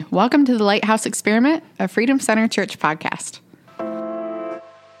Welcome to the Lighthouse Experiment, a Freedom Center Church podcast.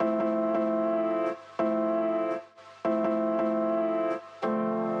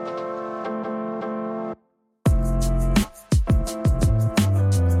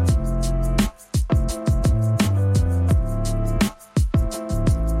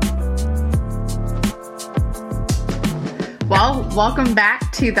 Well, welcome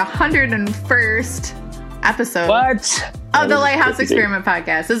back to the 101st episode of the Lighthouse Experiment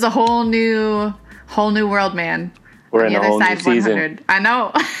podcast. This is a whole new world, man. We're in a whole new season. I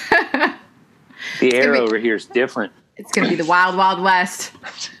know. The air over here is different. It's going to be the wild, wild west.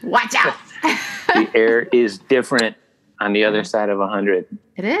 Watch out. The air is different on the other side of 100.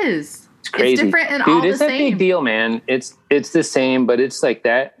 It is. It's crazy. It's different and all the same. Dude, it's a big deal, man. It's the same, but it's like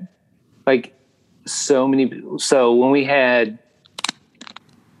that. Like so many people. So when we had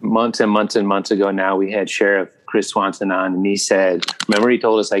months and months and months ago now, we had Sheriff Chris Swanson on, and he said, remember he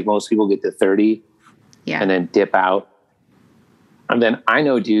told us like most people get to 30 and then dip out. And then I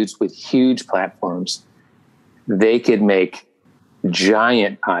know dudes with huge platforms, they could make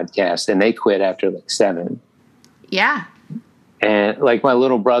giant podcasts and they quit after like 7. Yeah. And like my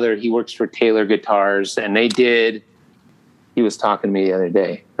little brother, he works for Taylor Guitars, and he was talking to me the other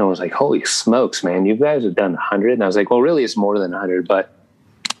day, and I was like, holy smokes, man, you guys have done 100. And I was like, well, really it's more than 100, but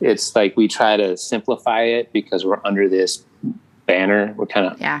it's like we try to simplify it because we're under this banner. We're kind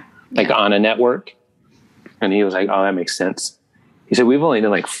of on a network. And he was like, oh, that makes sense. He said, we've only done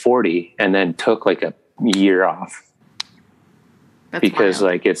like 40 and then took like a year off. That's because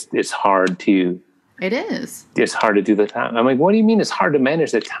wild. like it's hard to. It is. It's hard to do the time. I'm like, what do you mean it's hard to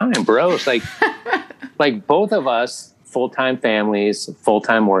manage the time, bro? It's like, like both of us, full-time families,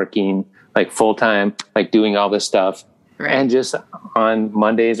 full-time working, like full-time, like doing all this stuff. Right. And just on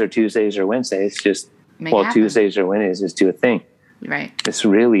Mondays or Tuesdays or Wednesdays, Tuesdays or Wednesdays, just do a thing. Right. It's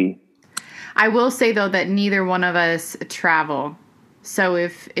really. I will say though that neither one of us travel. So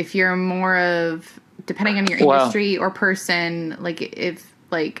if you're more of, depending on your industry or person, like if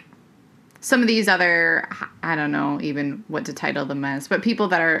like some of these other, I don't know even what to title them as, but people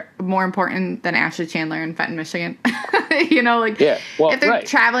that are more important than Ashley Chandler in Fenton, Michigan, you know, like if they're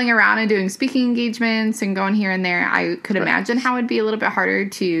traveling around and doing speaking engagements and going here and there, I could imagine how it'd be a little bit harder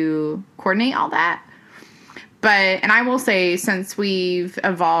to coordinate all that. And I will say, since we've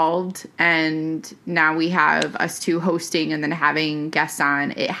evolved and now we have us two hosting and then having guests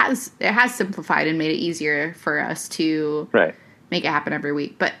on, it has simplified and made it easier for us to make it happen every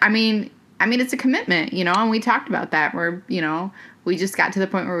week. But I mean, it's a commitment, you know, and we talked about that. We just got to the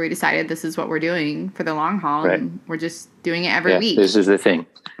point where we decided this is what we're doing for the long haul, and we're just doing it every week. This is the thing.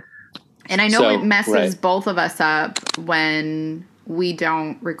 And I know it messes both of us up when we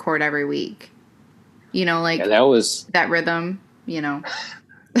don't record every week. You know, like that rhythm, you know.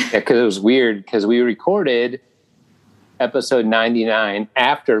 Because it was weird because we recorded episode 99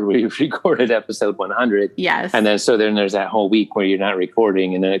 after we recorded episode 100. Yes. And then there's that whole week where you're not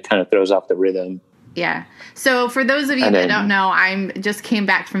recording, and then it kind of throws off the rhythm. Yeah. So for those of you that don't know, I just came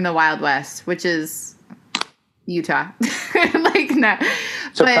back from the Wild West, which is Utah. Like, no.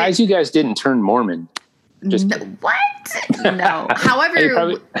 Surprised you guys didn't turn Mormon. What? No.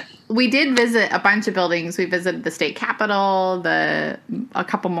 However, we did visit a bunch of buildings. We visited the state capitol, a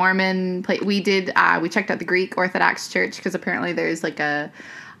couple Mormon places. We checked out the Greek Orthodox Church because apparently there's like a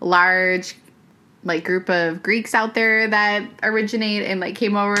large like group of Greeks out there that originate and like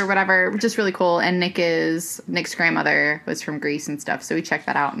came over or whatever, just really cool. And Nick's grandmother was from Greece and stuff. So we checked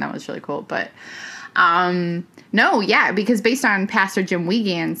that out and that was really cool. But, because based on Pastor Jim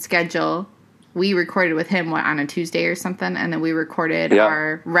Wiegand's schedule, we recorded with him on a Tuesday or something. And then we recorded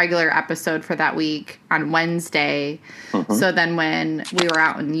our regular episode for that week on Wednesday. Mm-hmm. So then when we were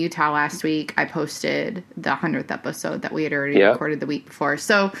out in Utah last week, I posted the 100th episode that we had already recorded the week before.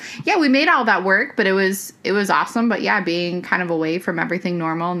 So we made all that work, but it was awesome. But being kind of away from everything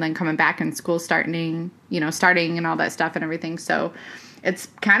normal and then coming back and school starting and all that stuff and everything. So it's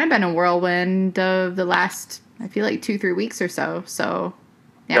kind of been a whirlwind of the last, I feel like 2-3 weeks or so. So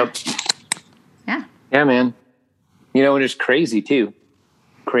Yep. Yeah, man. You know, and it's crazy, too.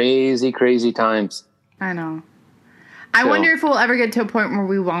 Crazy, crazy times. I know. I wonder if we'll ever get to a point where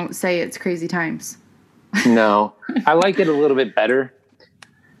we won't say it's crazy times. No. I like it a little bit better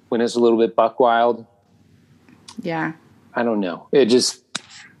when it's a little bit buck wild. Yeah. I don't know. It just,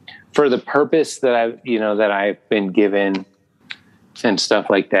 for the purpose that I've been given and stuff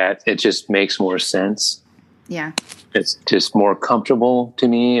like that, it just makes more sense. Yeah. It's just more comfortable to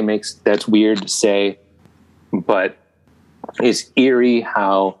me. That's weird to say, but it's eerie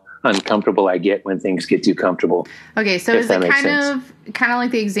how uncomfortable I get when things get too comfortable. Okay, so is it kind of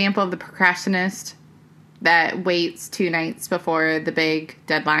like the example of the procrastinist that waits 2 nights before the big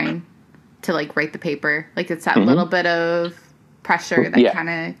deadline to like write the paper? Like it's that little bit of pressure that kind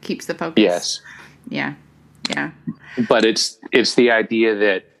of keeps the focus. Yes. Yeah. Yeah. But it's the idea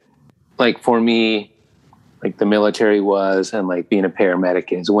that, like, for me, like the military was, and like being a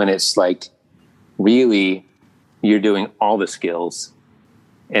paramedic is, when it's like really you're doing all the skills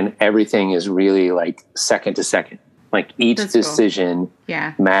and everything is really like second to second. Like each decision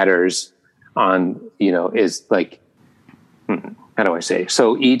matters on, is like, how do I say?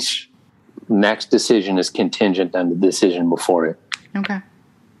 So each next decision is contingent on the decision before it. Okay.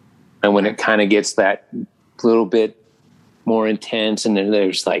 And when it kind of gets that little bit more intense, and then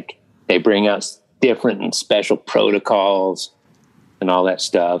there's like, they bring out different and special protocols and all that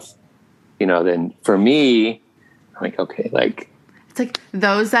stuff, then for me, I'm like, okay, like, it's like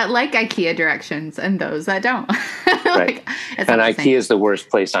those that like IKEA directions and those that don't. Right. And IKEA is the worst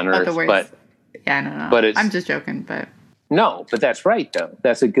place on earth, but yeah, I don't know. But I'm just joking, but no, but that's right though.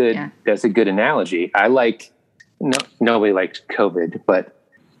 That's a good analogy. I like, nobody likes COVID, but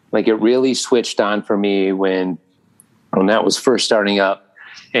like it really switched on for me when that was first starting up,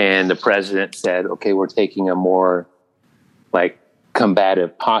 and the president said, okay, we're taking a more like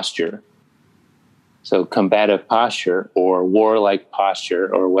combative posture. So combative posture or warlike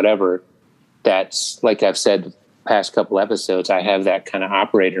posture or whatever, that's, like I've said past couple episodes, I have that kind of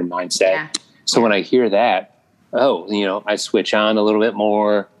operator mindset. Yeah. So when I hear that, I switch on a little bit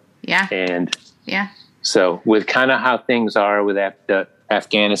more. Yeah. And so with kind of how things are with the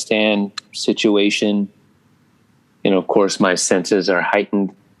Afghanistan situation, of course my senses are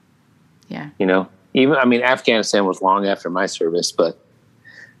heightened. Yeah. Afghanistan was long after my service, but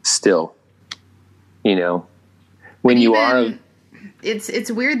still, when you are,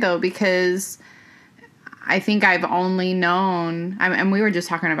 it's weird though, because I think I've only known, and we were just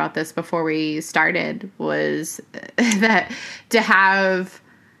talking about this before we started, was that to have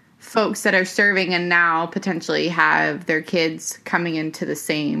folks that are serving and now potentially have their kids coming into the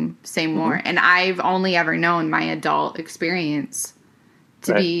same war. And I've only ever known my adult experience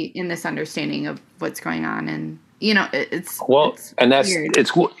to be in this understanding of what's going on. And, it's weird.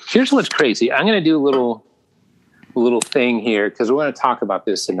 Here's what's crazy. I'm going to do a little thing here, because we're going to talk about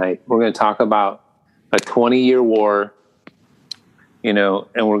this tonight. We're going to talk about a 20-year war, and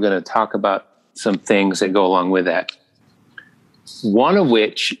we're going to talk about some things that go along with that. One of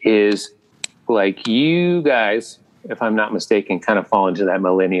which is, like, you guys, if I'm not mistaken, kind of fall into that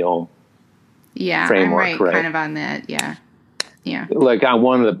millennial framework, I'm right? Kind of on that, yeah. Like on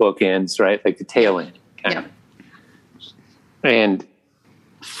one of the bookends, right? Like the tail end. Kind of. And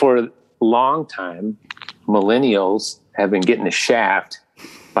for a long time, millennials have been getting the shaft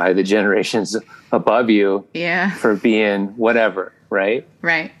by the generations above you for being whatever, right?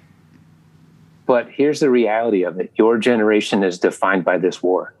 Right. But here's the reality of it. Your generation is defined by this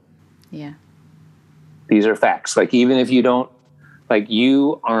war. Yeah. These are facts. Like, even if you don't, like,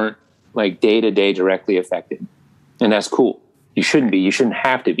 you aren't like day to day directly affected. And that's cool. You shouldn't be. You shouldn't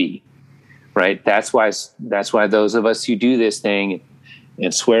have to be. Right. That's why those of us who do this thing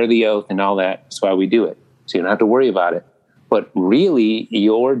and swear the oath and all that, that's why we do it. So you don't have to worry about it. But really,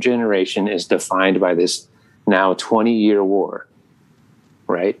 your generation is defined by this now 20-year war.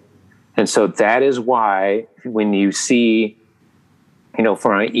 Right. And so that is why when you see,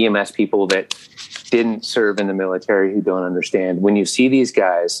 for our EMS people that didn't serve in the military, who don't understand, when you see these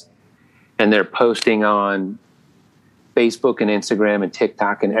guys and they're posting on Facebook and Instagram and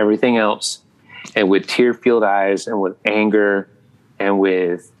TikTok and everything else, and with tear-filled eyes and with anger and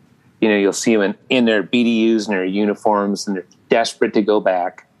with, you'll see them in their BDUs and their uniforms and they're desperate to go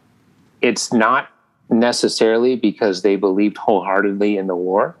back. It's not necessarily because they believed wholeheartedly in the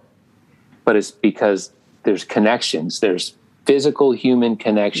war, but it's because there's connections. There's physical human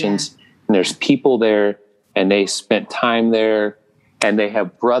connections, and there's people there, and they spent time there, and they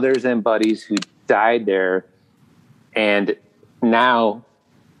have brothers and buddies who died there. And now,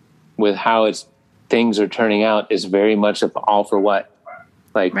 with how things are turning out, is very much of all for what?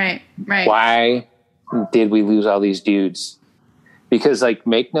 Like, right. Why did we lose all these dudes? Because, like,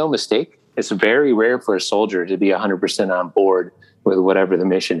 make no mistake, it's very rare for a soldier to be 100% on board with whatever the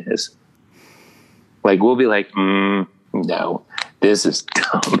mission is. Like, we'll be like, no, this is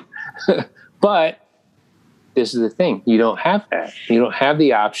dumb. But this is the thing. You don't have that. You don't have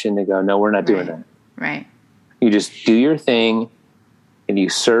the option to go, no, we're not doing that. Right. You just do your thing and you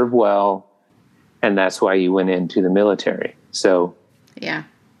serve well. And that's why you went into the military. So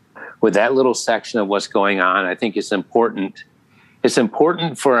with that little section of what's going on, I think it's important it's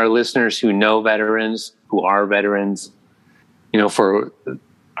important for our listeners who know veterans, who are veterans, for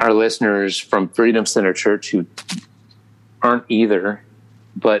our listeners from Freedom Center Church who aren't either,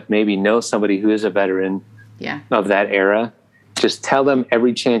 but maybe know somebody who is a veteran of that era. Just tell them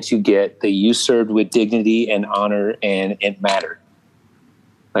every chance you get that you served with dignity and honor and it mattered.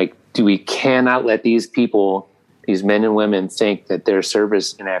 Like, we cannot let these people, these men and women, think that their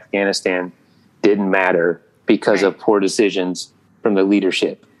service in Afghanistan didn't matter because of poor decisions from the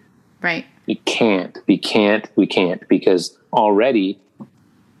leadership. Right. We can't, because already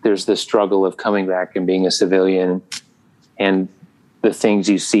there's the struggle of coming back and being a civilian and the things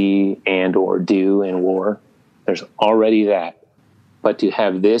you see and or do in war. There's already that. But to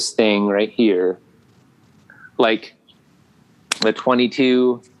have this thing right here, like the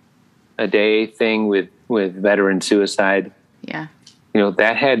 22 a day thing with veteran suicide,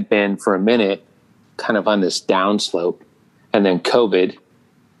 that had been for a minute kind of on this downslope. And then COVID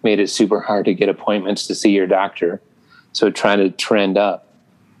made it super hard to get appointments to see your doctor. So trying to trend up.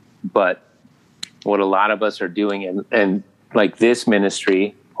 But what a lot of us are doing, and like this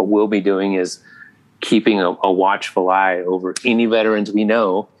ministry, what we'll be doing is keeping a watchful eye over any veterans we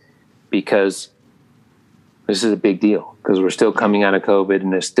know, because this is a big deal, because we're still coming out of COVID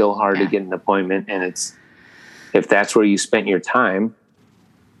and it's still hard to get an appointment. And if that's where you spent your time,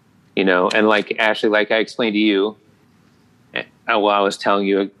 and like Ashley, like I explained to you, while I was telling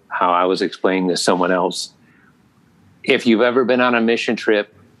you how I was explaining to someone else, if you've ever been on a mission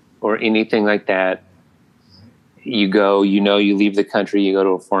trip or anything like that, you go, you leave the country, you go to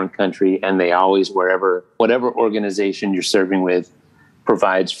a foreign country, and they always, whatever organization you're serving with,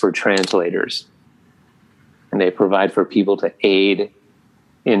 provides for translators. And they provide for people to aid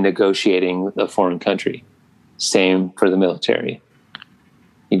in negotiating the foreign country. Same for the military.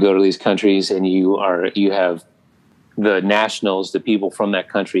 You go to these countries and you have the nationals, the people from that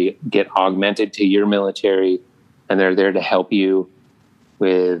country, get augmented to your military, and they're there to help you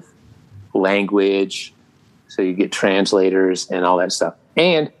with language. So you get translators and all that stuff.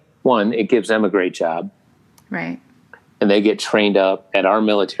 And one, it gives them a great job. Right. And they get trained up at our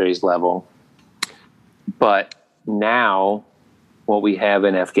military's level. But now what we have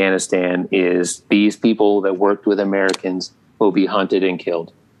in Afghanistan is these people that worked with Americans will be hunted and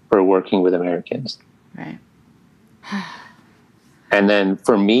killed for working with Americans. Right. And then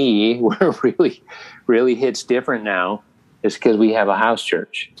for me, where it really hits different now is because we have a house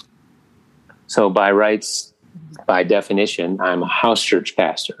church. So by rights, by definition, I'm a house church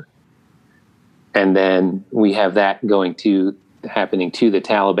pastor. And then we have that happening to the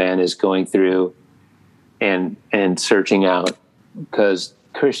Taliban is going through and searching out, because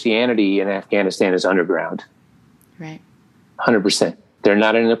Christianity in Afghanistan is underground. Right. 100%. They're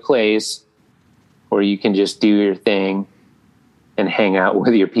not in a place where you can just do your thing and hang out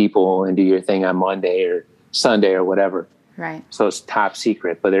with your people and do your thing on Monday or Sunday or whatever. Right. So it's top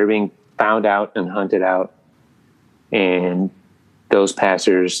secret, but they're being found out and hunted out. And those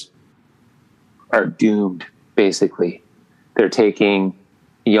pastors are doomed, basically. They're taking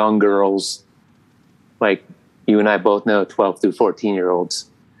young girls, like you and I both know, 12 through 14-year-olds,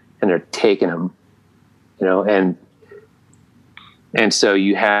 and they're taking them, and so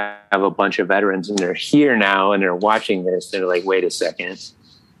you have a bunch of veterans, and they're here now, and they're watching this, and they're like, wait a second,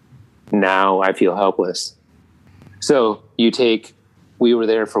 now I feel helpless. So we were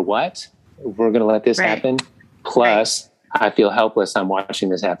there for what? We're going to let this happen? Plus, I feel helpless. I'm watching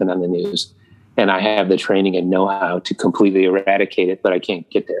this happen on the news, and I have the training and know-how to completely eradicate it, but I can't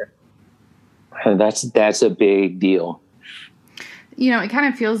get there. And that's a big deal. It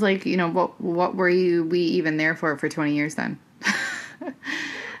kind of feels like, what were we even there for 20 years then?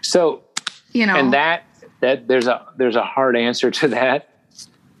 So, and that there's a hard answer to that,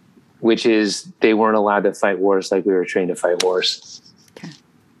 which is they weren't allowed to fight wars like we were trained to fight wars. Okay.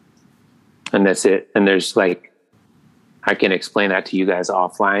 And that's it. And there's I can explain that to you guys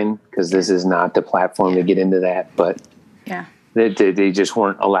offline, because this is not the platform to get into that, but they just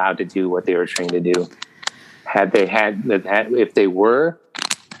weren't allowed to do what they were trained to do. If they were,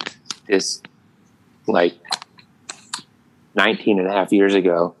 this 19 and a half years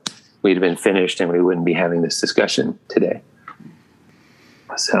ago, we'd have been finished and we wouldn't be having this discussion today.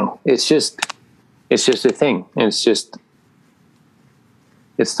 So it's just a thing. And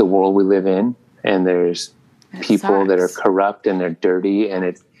it's the world we live in, and there's people that are corrupt and they're dirty,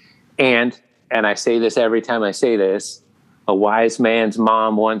 and I say this every time I say this, a wise man's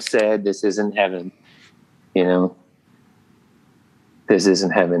mom once said, this isn't heaven. This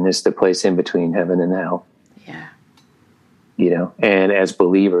isn't heaven. This is the place in between heaven and hell. Yeah. And as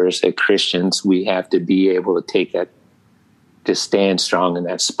believers, as Christians, we have to be able to take that to stand strong in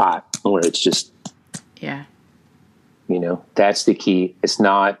that spot where it's just, yeah, you know, that's the key. It's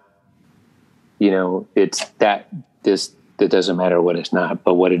not, you know, it's that doesn't matter what it's not,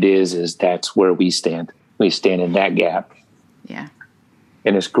 but what it is that's where we stand. We stand in that gap. Yeah.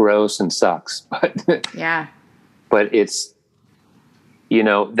 And it's gross and sucks, but yeah, but it's, you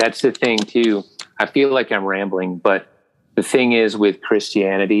know, that's the thing too. I feel like I'm rambling, but the thing is with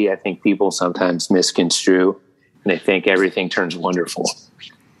Christianity, I think people sometimes misconstrue and they think everything turns wonderful.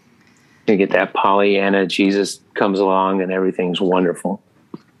 You get that Pollyanna, Jesus comes along and everything's wonderful.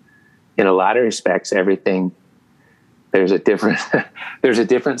 In a lot of respects, everything, there's a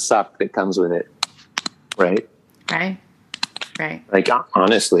different suck that comes with it. Right. Like,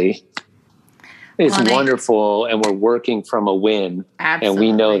 honestly, it's wonderful and we're working from a win. Absolutely. And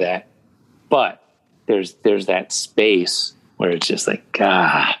we know that, but there's that space where it's just like,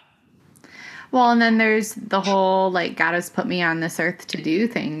 God. Well, and then there's the whole, like, God has put me on this earth to do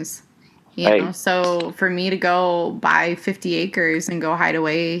things, you know? So for me to go buy 50 acres and go hide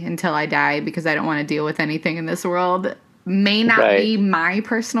away until I die because I don't want to deal with anything in this world may not be my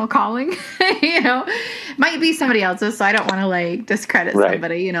personal calling, you know, might be somebody else's. So I don't want to like discredit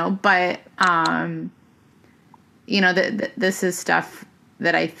somebody, you know, but, you know, this is stuff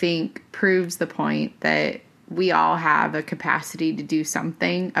that I think proves the point that we all have a capacity to do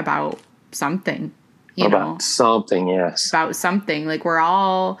something about something, you know, something. Yes. About something. Like we're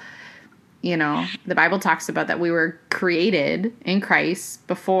all, you know, the Bible talks about that we were created in Christ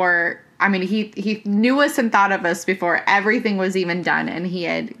before. I mean, he knew us and thought of us before everything was even done. And he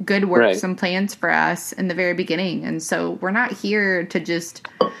had good works and plans for us in the very beginning. And so we're not here to just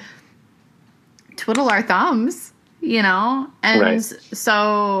twiddle our thumbs, you know? And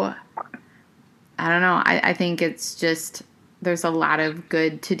so, I don't know. I think it's just, there's a lot of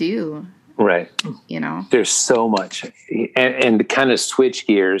good to do. Right. You know? There's so much. And to kind of switch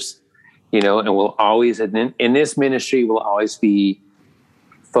gears, you know, and we'll always, in this ministry, we'll always be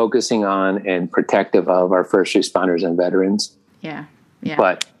focusing on and protective of our first responders and veterans. Yeah.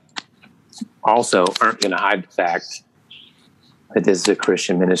 But also aren't going to hide the fact that this is a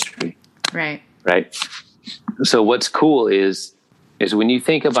Christian ministry. Right. So what's cool is when you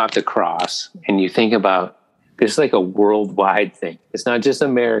think about the cross and you think about it's like a worldwide thing. It's not just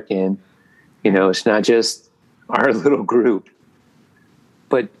American, you know, it's not just our little group,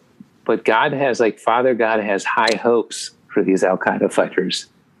 but God has, like, Father God has high hopes for these Al-Qaeda fighters.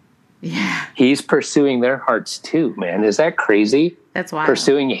 Yeah. He's pursuing their hearts too, man. Is that crazy? That's wild.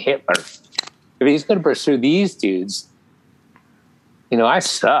 Pursuing Hitler. If he's going to pursue these dudes, you know, I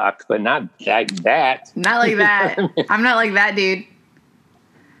suck, but not like that. Not like that. I'm not like that, dude.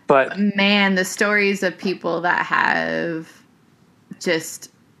 But man, the stories of people that have just,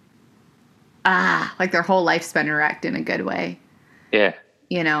 like their whole life's been wrecked in a good way. Yeah.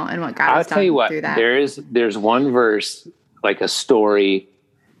 You know, and what God has done through that. There's one verse, like a story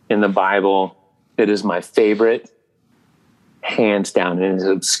in the Bible that is my favorite, hands down. And it's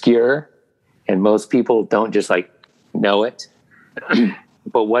obscure, and most people don't just like know it.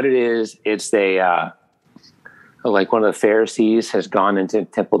 But what it is, it's like one of the Pharisees has gone into the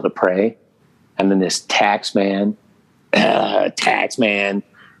temple to pray, and then this tax man has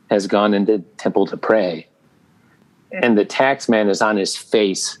gone into the temple to pray. And the tax man is on his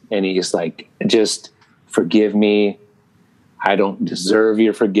face, and he's like, just forgive me. I don't deserve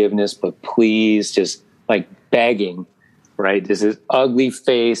your forgiveness, but please, just like begging, right? This is ugly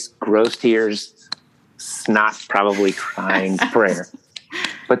face, gross tears, snot, probably crying prayer.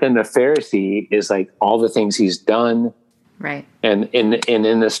 But then the Pharisee is like all the things he's done. Right. And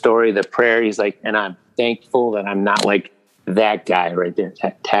in the story, the prayer, he's like, and I'm thankful that I'm not like that guy right there,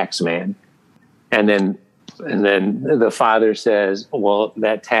 tax man. And then the father says, well,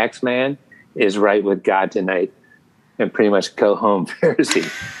 that tax man is right with God tonight, and pretty much go home, Pharisee.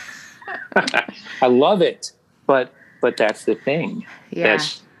 I love it. But that's the thing. Yeah.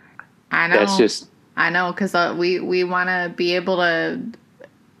 I know. That's just, I know. Cause we want to be able to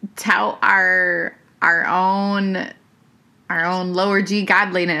tout our own lower G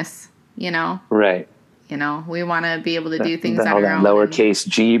godliness, you know? Right. You know, we want to be able to do things on all our that own. Lowercase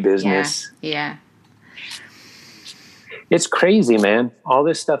G business. Yeah. It's crazy, man. All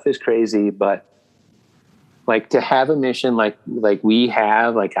this stuff is crazy, but like to have a mission like we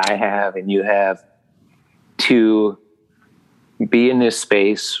have, like I have, and you have, to be in this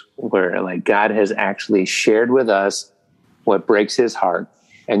space where like God has actually shared with us what breaks his heart,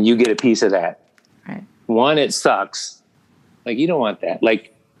 and you get a piece of that. Right. One, it sucks. Like, you don't want that.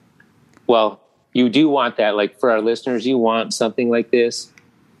 Like, well, you do want that. Like, for our listeners, you want something like this,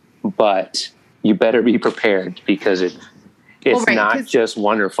 but you better be prepared, because It's not just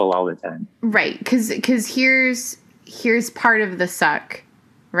wonderful all the time. Right. Because here's part of the suck,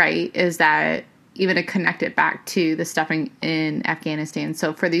 right, is that even to connect it back to the stuff in Afghanistan.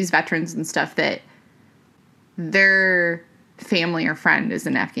 So for these veterans and stuff that their family or friend is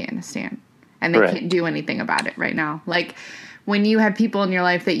in Afghanistan and they can't do anything about it right now. Like when you have people in your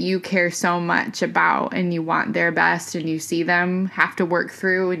life that you care so much about and you want their best and you see them have to work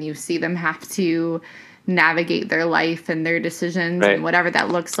through and you see them have to navigate their life and their decisions and whatever that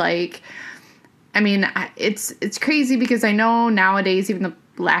looks like. I mean, it's crazy because I know nowadays, even the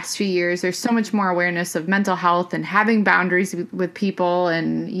last few years, there's so much more awareness of mental health and having boundaries with people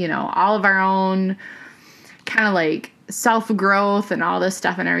and, you know, all of our own kind of like self-growth and all this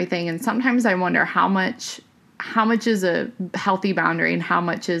stuff and everything. And sometimes I wonder how much is a healthy boundary and how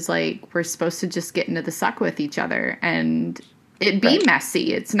much is like we're supposed to just get into the suck with each other and it be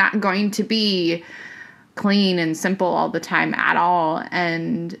messy. It's not going to be clean and simple all the time at all.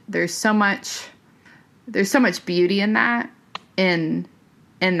 And there's so much beauty in that, in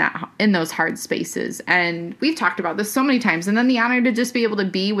those hard spaces. And we've talked about this so many times. And then the honor to just be able to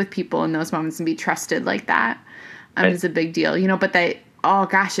be with people in those moments and be trusted like that is a big deal, you know, but oh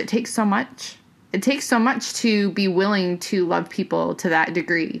gosh, it takes so much. It takes so much to be willing to love people to that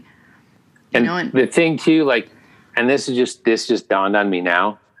degree. And the thing too, like, and this just dawned on me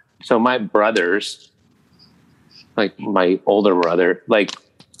now. So my brothers, like my older brother, like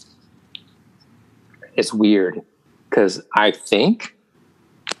it's weird because I think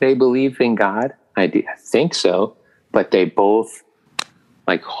they believe in God. I think so, but they both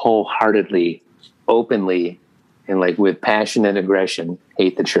like wholeheartedly, openly, and like with passion and aggression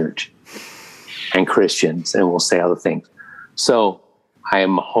hate the church and Christians and will say other things. So I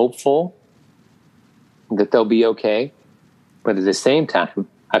am hopeful that they'll be okay. But at the same time,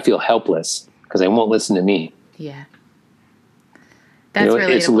 I feel helpless because they won't listen to me. Yeah. That's relatable.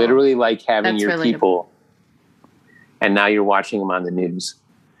 It's literally like having your people and now you're watching them on the news.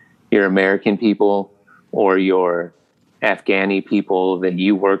 Your American people or your Afghani people that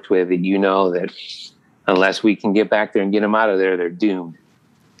you worked with and you know that unless we can get back there and get them out of there, they're doomed.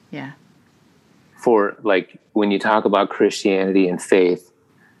 Yeah. For like when you talk about Christianity and faith,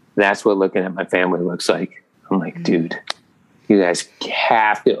 that's what looking at my family looks like. I'm like, dude, you guys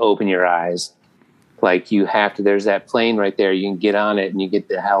have to open your eyes. Like you have to, there's that plane right there. You can get on it and you get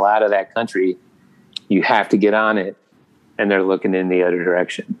the hell out of that country. You have to get on it. And they're looking in the other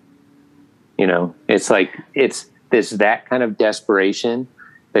direction. You know, it's like, it's that kind of desperation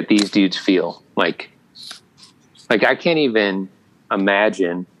that these dudes feel. Like I can't even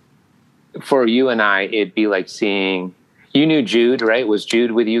imagine for you and I, it'd be like seeing, you knew Jude, right? Was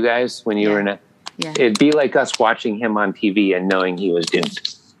Jude with you guys when you were in it'd be like us watching him on TV and knowing he was doomed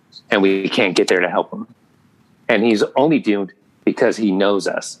and we can't get there to help him. And he's only doomed because he knows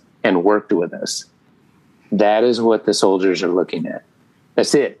us and worked with us. That is what the soldiers are looking at.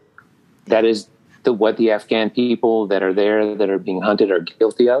 That's it. That is what the Afghan people that are there that are being hunted are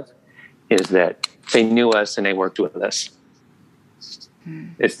guilty of, is that they knew us and they worked with us.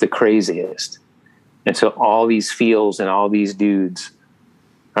 It's the craziest. And so all these feels and all these dudes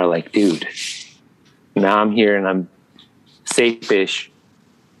are like, dude, now I'm here and I'm safe-ish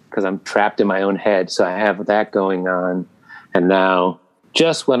because I'm trapped in my own head. So I have that going on. And now,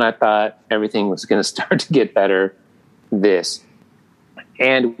 just when I thought everything was going to start to get better, this.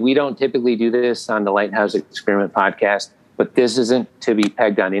 And we don't typically do this on the Lighthouse Experiment podcast, but this isn't to be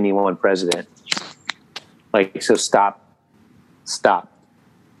pegged on any one president. Like, so stop.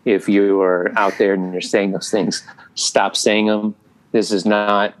 If you are out there and you're saying those things, stop saying them. This is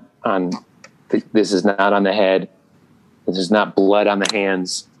not on the head. This is not blood on the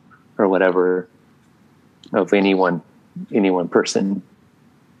hands or whatever of any one person.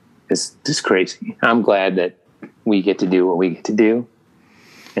 It's just crazy. I'm glad that we get to do what we get to do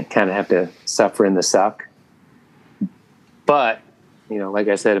and kind of have to suffer in the suck. But, you know, like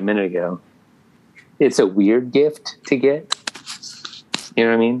I said a minute ago, it's a weird gift to get. You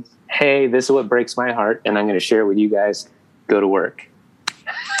know what I mean? Hey, this is what breaks my heart, and I'm going to share it with you guys. Go to work.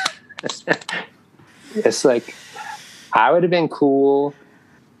 It's like, I would have been cool.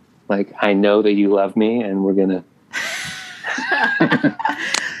 Like, I know that you love me, and we're going to.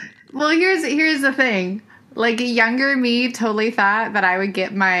 Well, here's the thing. Like, a younger me totally thought that I would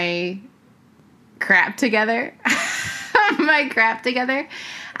get my crap together.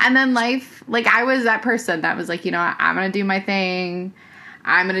 And then life, like, I was that person that was like, you know, I'm going to do my thing.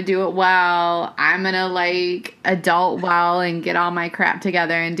 I'm going to do it well. I'm going to, like, adult well and get all my crap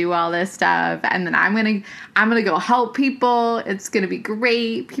together and do all this stuff. And then I'm going to go help people. It's going to be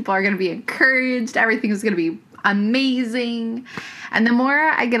great. People are going to be encouraged. Everything is going to be amazing. And the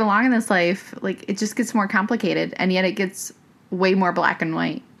more I get along in this life, like, it just gets more complicated, and yet it gets way more black and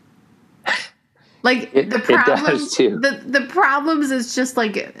white. Like, the problems, the problems is just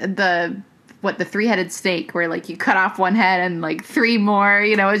like the three-headed snake, where like you cut off one head and like three more,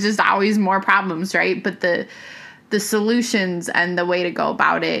 it's just always more problems, right? But the solutions and the way to go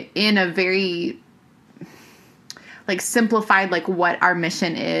about it in a very like simplified, like what our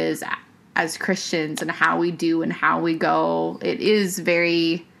mission is as Christians and how we do and how we go. It is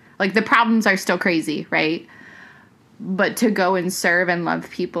very, like, the problems are still crazy, right? But to go and serve and love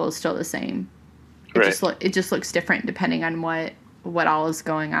people is still the same. It just looks different depending on what all is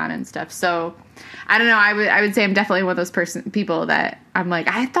going on and stuff. So I don't know. I would say I'm definitely one of those people that I'm like,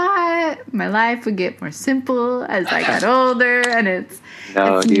 I thought my life would get more simple as I got older, and it's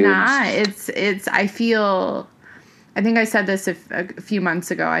not. It's I think I said this a few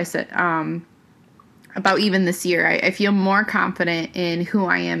months ago. I said about even this year, I feel more confident in who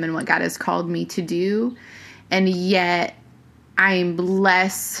I am and what God has called me to do, and yet I'm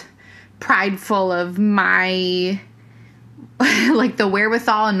less prideful of my like the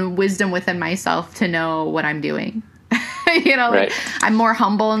wherewithal and wisdom within myself to know what I'm doing. Like, I'm more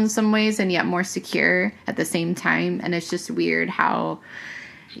humble in some ways and yet more secure at the same time. And it's just weird how,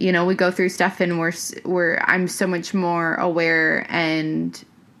 we go through stuff and I'm so much more aware and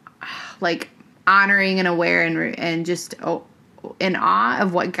like honoring and aware and just in awe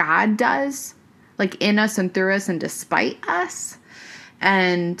of what God does, like in us and through us and despite us.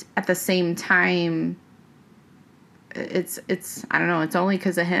 And at the same time, it's I don't know, it's only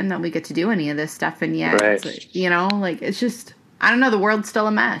because of him that we get to do any of this stuff. And yet, like, it's just, I don't know, the world's still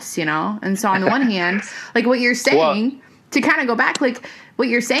a mess, And so on the one hand, like what you're saying, to kind of go back, like what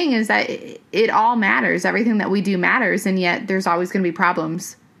you're saying is that it all matters. Everything that we do matters. And yet there's always going to be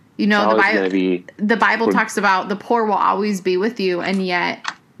problems. The Bible talks about the poor will always be with you. And yet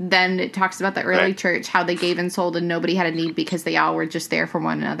then it talks about the early church, how they gave and sold and nobody had a need because they all were just there for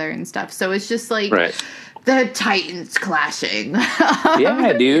one another and stuff. So it's just like the titans clashing.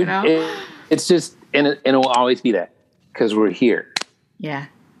 Yeah, dude. It's just, and it will always be that because we're here. Yeah.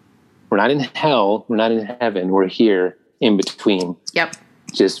 We're not in hell. We're not in heaven. We're here in between. Yep.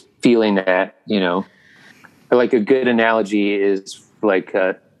 Just feeling that, like a good analogy is like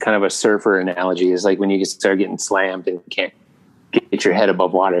a kind of a surfer analogy is like when you start getting slammed and can't get your head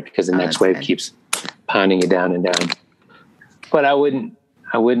above water because the next wave keeps pounding you down and down. But I wouldn't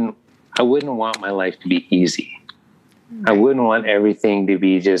want my life to be easy. Right. I wouldn't want everything to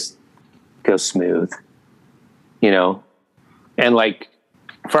be just go smooth, and like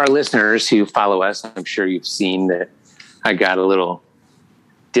for our listeners who follow us, I'm sure you've seen that I got a little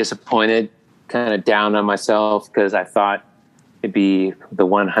disappointed, kind of down on myself because I thought it'd be the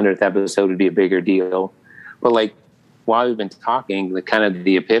 100th episode would be a bigger deal. But like, while we've been talking,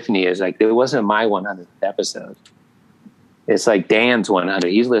 the epiphany is like, it wasn't my 100th episode. It's like Dan's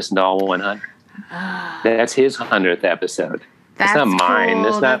 100. He's listened to all 100. That's his 100th episode. That's not mine.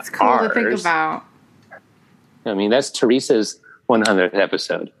 That's not cool ours. To think about. I mean, that's Teresa's 100th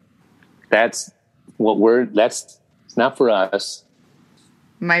episode. That's it's not for us.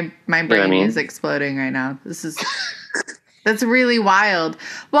 My brain is exploding right now. That's really wild.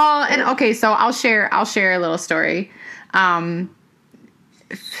 Well, and okay, so I'll share a little story. What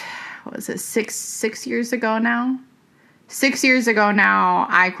was it? 6 years ago now? 6 years ago now,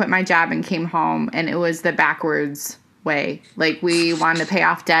 I quit my job and came home, and it was the backwards way. Like, we wanted to pay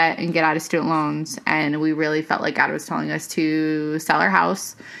off debt and get out of student loans, and we really felt like God was telling us to sell our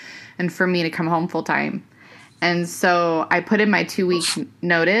house and for me to come home full time. And so I put in my 2-week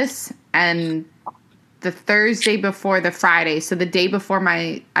notice, and the Thursday before the Friday, so the day before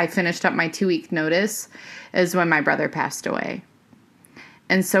I finished up my 2-week notice, is when my brother passed away.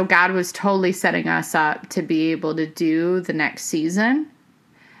 And so God was totally setting us up to be able to do the next season.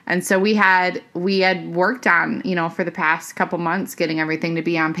 And so we had worked on, for the past couple months, getting everything to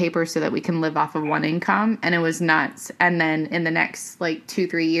be on paper so that we can live off of one income. And it was nuts. And then in the next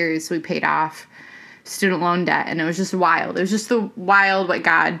 2-3 years, we paid off student loan debt. And it was just wild. It was just the wild what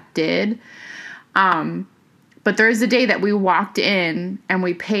God did. But there was a day that we walked in and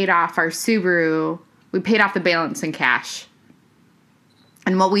we paid off our Subaru. We paid off the balance in cash.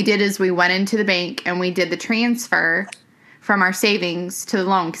 And what we did is we went into the bank and we did the transfer from our savings to the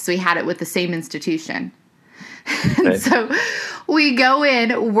loan because we had it with the same institution. Right. So we go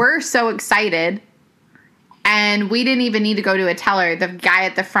in, we're so excited, and we didn't even need to go to a teller. The guy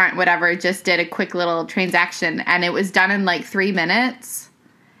at the front, whatever, just did a quick little transaction, and it was done in 3 minutes.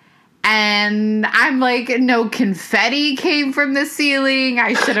 And I'm like, no confetti came from the ceiling.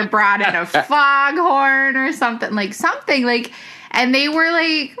 I should have brought in a foghorn or something. And they were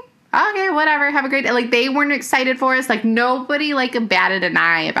like, okay, whatever, have a great day. Like, they weren't excited for us. Like, nobody, like, batted an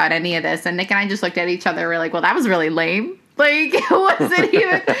eye about any of this. And Nick and I just looked at each other. We're like, well, that was really lame. Like, it wasn't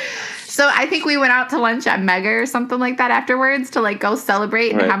even... So I think we went out to lunch at Mega or something like that afterwards to, like, go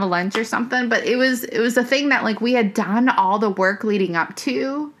celebrate and have a lunch or something. But it was a thing that, like, we had done all the work leading up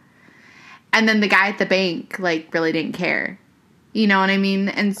to. And then the guy at the bank, like, really didn't care. You know what I mean?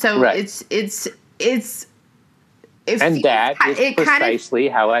 And so it's and that is precisely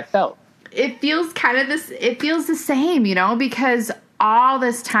how I felt. It feels the same, you know, because all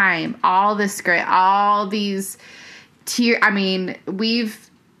this time, all this grit, all these tears.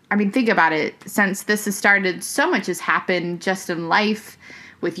 Think about it. Since this has started, so much has happened just in life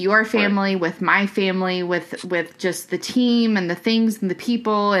with your family, with my family, with just the team and the things and the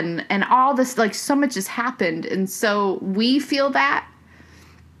people and all this, like, so much has happened. And so we feel that.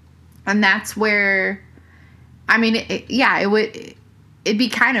 And that's where, it'd be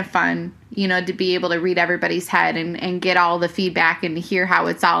kind of fun, you know, to be able to read everybody's head and get all the feedback and hear how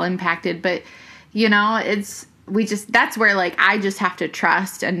it's all impacted. But, you know, that's where, like, I just have to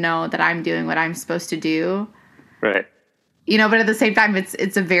trust and know that I'm doing what I'm supposed to do. Right. You know, but at the same time,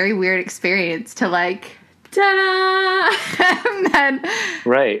 it's a very weird experience to, like, ta-da! And then...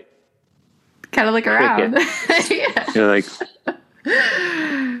 Right. Kind of look around. Yeah. You're like...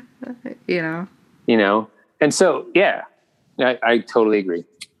 You know? And so, yeah, I totally agree.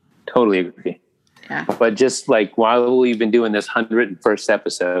 Totally agree. Yeah. But just, like, while we've been doing this 101st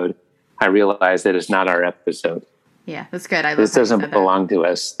episode, I realized that it's not our episode. Yeah, that's good. This doesn't belong to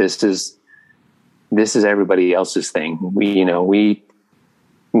us. This is everybody else's thing. We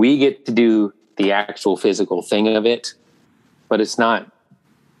get to do the actual physical thing of it, but it's not.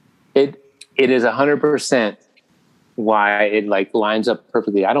 It is 100% why it, like, lines up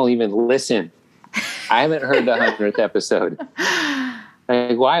perfectly. I don't even listen. I haven't heard the 100th episode.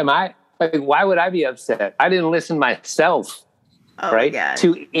 Like, why would I be upset? I didn't listen myself, right?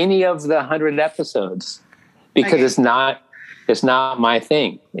 To any of the 100 episodes because it's not my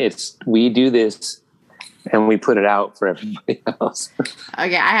thing. We do this and we put it out for everybody else.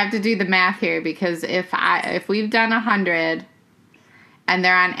 Okay, I have to do the math here because if we've done 100 and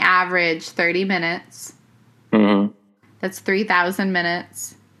they're on average 30 minutes, that's 3,000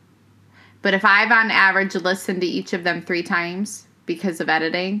 minutes. But if I've on average listened to each of them 3 times because of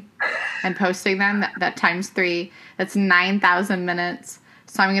editing and posting them, that times 3, that's 9,000 minutes.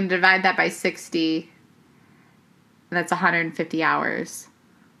 So I'm going to divide that by 60. And that's 150 hours.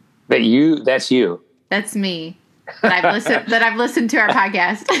 That's you. That's me. That I've listened to our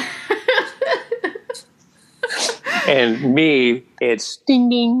podcast. And me, it's ding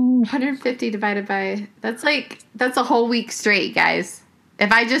ding. 150 divided by that's a whole week straight, guys.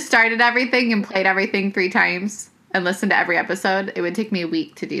 If I just started everything and played everything 3 times and listened to every episode, it would take me a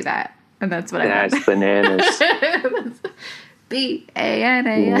week to do that. And that's what I did. That's bananas.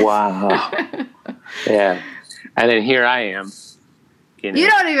 BANAS. Wow. Yeah. And then here I am. You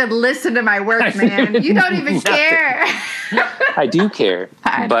don't even listen to my work, man. You don't even care. I do care,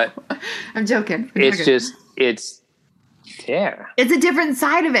 but I'm joking. It's a different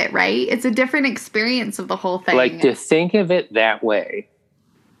side of it, right? It's a different experience of the whole thing. Like, to think of it that way,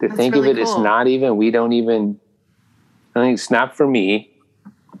 it's not even, I think it's not for me.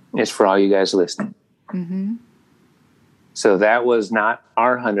 It's for all you guys listening. Mm-hmm. So that was not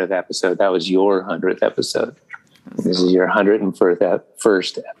our 100th episode. That was your 100th episode. This is your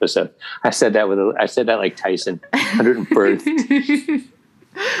 101st episode. I said that like Tyson. 101st.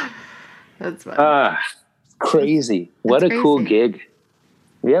 That's funny. Crazy. What a cool gig.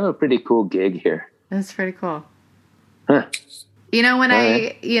 We have a pretty cool gig here. That's pretty cool. Huh. You know,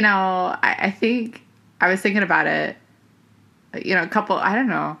 I think I was thinking about it, you know, I don't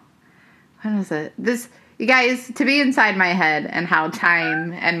know. When was it? You guys, to be inside my head and how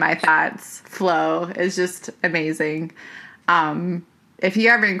time and my thoughts flow is just amazing. If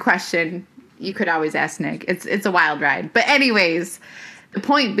you're ever in question, you could always ask Nick. It's a wild ride. But anyways, the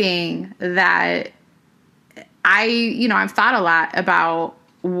point being that I've thought a lot about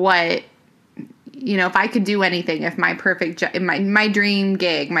what, you know, if I could do anything, if my perfect job, my dream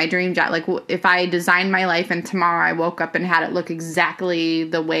gig, my dream job, like if I designed my life and tomorrow I woke up and had it look exactly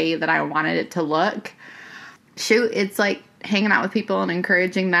the way that I wanted it to look, it's like hanging out with people and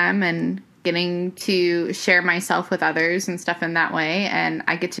encouraging them and getting to share myself with others and stuff in that way. And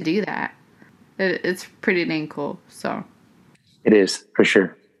I get to do that. It's pretty dang cool. So it is, for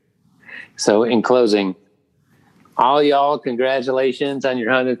sure. So in closing, all y'all, congratulations on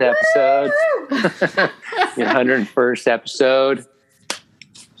your 100th episode. Your 101st episode.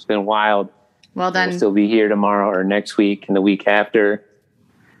 It's been wild. Well done. We'll still be here tomorrow or next week and the week after.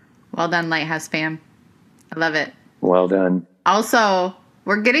 Well done, Lighthouse fam. I love it. Well done. Also,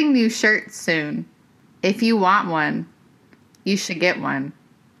 we're getting new shirts soon. If you want one, you should get one.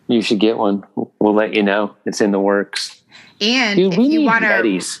 You should get one. We'll let you know. It's in the works. And dude, if you want to...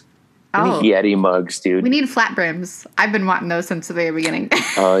 Yetis. We need Yeti mugs, dude. We need flat brims. I've been wanting those since the very beginning.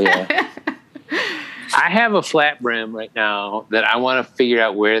 Oh, yeah. I have a flat brim right now that I want to figure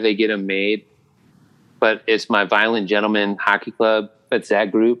out where they get them made. But it's my Violent Gentleman Hockey Club. It's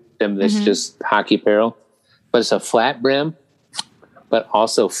that group. That's just hockey apparel. But it's a flat brim, but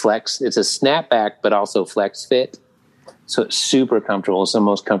also flex. It's a snapback, but also flex fit. So it's super comfortable. It's the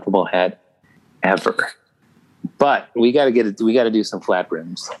most comfortable hat ever. But we got to do some flat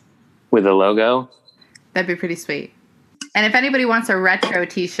brims with a logo. That'd be pretty sweet. And if anybody wants a retro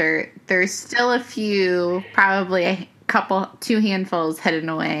t-shirt, there's still a few, probably a couple, 2 handfuls hidden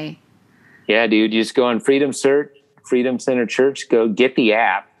away. Yeah, dude, you just go on Freedom Center Church, go get the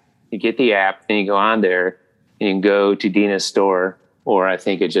app. You get the app, and you go on there, and you can go to Dina's store, or I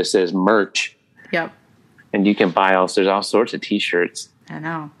think it just says merch. Yep. And you can buy there's all sorts of t-shirts. I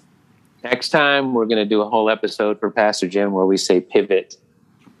know. Next time, we're going to do a whole episode for Pastor Jim where we say pivot.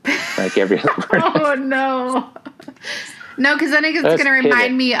 Like every other word. Oh, no. No, because then it's going to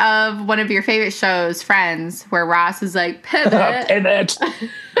remind me of one of your favorite shows, Friends, where Ross is like, pivot. Pivot.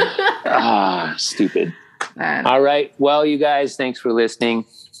 Stupid. All right. Well, you guys, thanks for listening.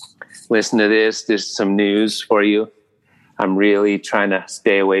 Listen to this. There's some news for you. I'm really trying to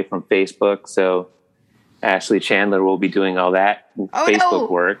stay away from Facebook, so Ashley Chandler will be doing all that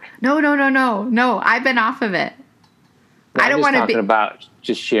Facebook work. No. I've been off of it. I don't want to be... about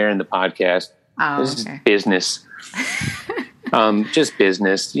just sharing the podcast. Oh, this is business. Just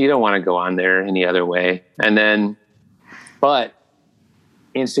business. You don't want to go on there any other way. And then, but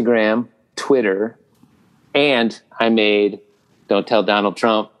Instagram, Twitter, and I made, don't tell Donald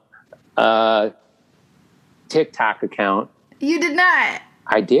Trump, TikTok account. You did not.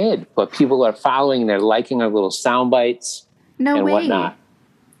 I did, but people are following. They're liking our little sound bites and whatnot.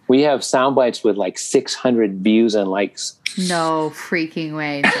 We have sound bites with like 600 views and likes. No freaking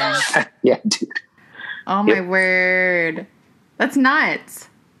way. Yeah, dude. Oh my word. That's nuts.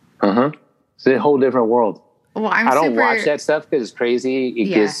 It's a whole different world. Well, I don't watch that stuff because it's crazy. It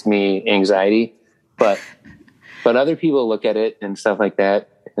gives me anxiety. But other people look at it and stuff like that.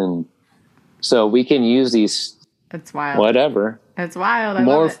 And so we can use these. It's wild. Whatever. It's wild.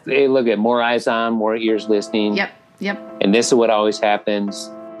 Hey, look at more eyes on, more ears listening. Yep. And this is what always happens.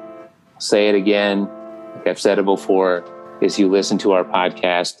 I'll say it again. Like I've said it before, is you listen to our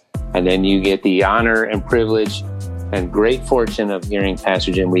podcast and then you get the honor and privilege and great fortune of hearing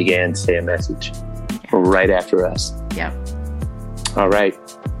Pastor Jim Wiegand say a message right after us. Yep. All right.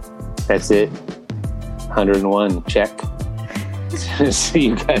 That's it. 101. Check. See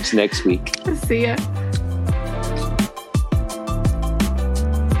you guys next week. See ya.